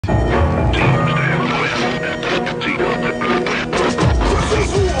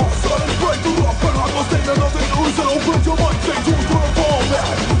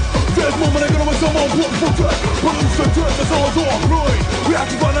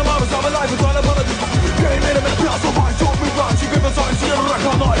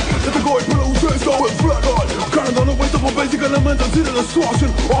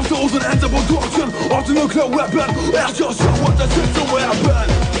Nuclear weapon, ask yourself what the system will happen.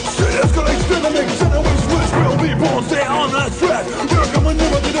 Shit escalates, dynamic, generations which will be born, stay on that threat. We're coming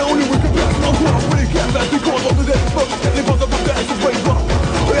never to the only wicked best, no cross, we can't let because of the dead smoke, deadly for the dance is way wrong.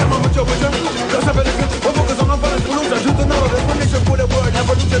 We have a mature vision, there's a benefit, we're focused on non-violent pollution, to the knowledge, explanation for the word,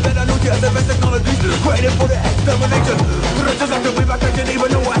 evolution, then I know the advanced technologies, created for the extermination. The just have to be back, and even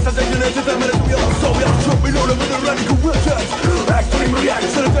no assassination, it's determined, we all so we are shook, we know the middle radical riches. Extreme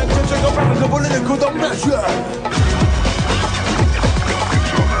reaction, attention, check up, and the political dimension.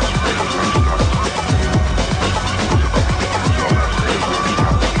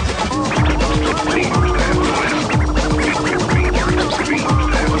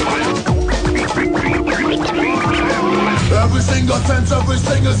 Everything got sense,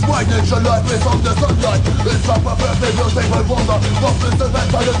 everything is right. Nature life is on the sunlight. It's not perfect, they will take my wonder. Nothing's the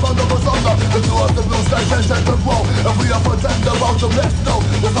best, I just found the thunder. The blue of the blue sky can shake the wall. And we are pretend about the best snow.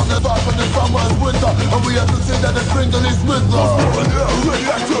 The sun is dark and the summer is winter. And we have to see that the spring then is winter.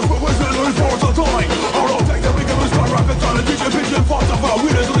 Radioactive, but we're still in for the time. Our own tech that we can restore rapid time. And teach a vision fast of our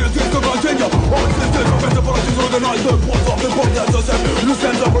winners. We are to continue. All existence of methodologies organized. The points of the point that's the same. You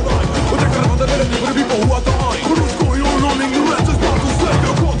stand up for nine. With the kind of ability for the people who are dying. Who's going on ignorance is not to say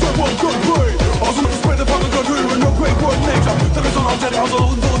your content won't go free. Also not to spread the public country with no great word nature. Tell us on our dead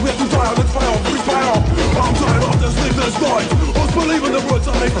households until we have to die on its fire, free fire. I'm tired of this sleepless night. Let's believe in the words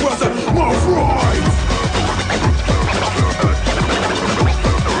I make present, more right.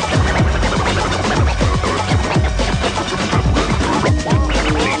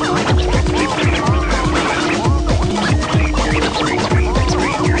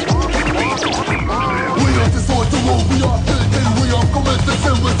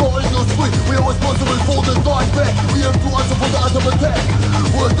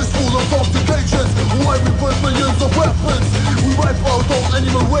 Work this full of complications. Why we burn millions of weapons? We wipe out all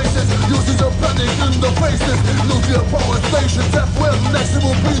animal races, using the panic in the faces. Nuclear power stations, that's where next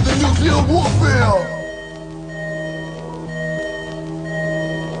will be the nuclear warfare.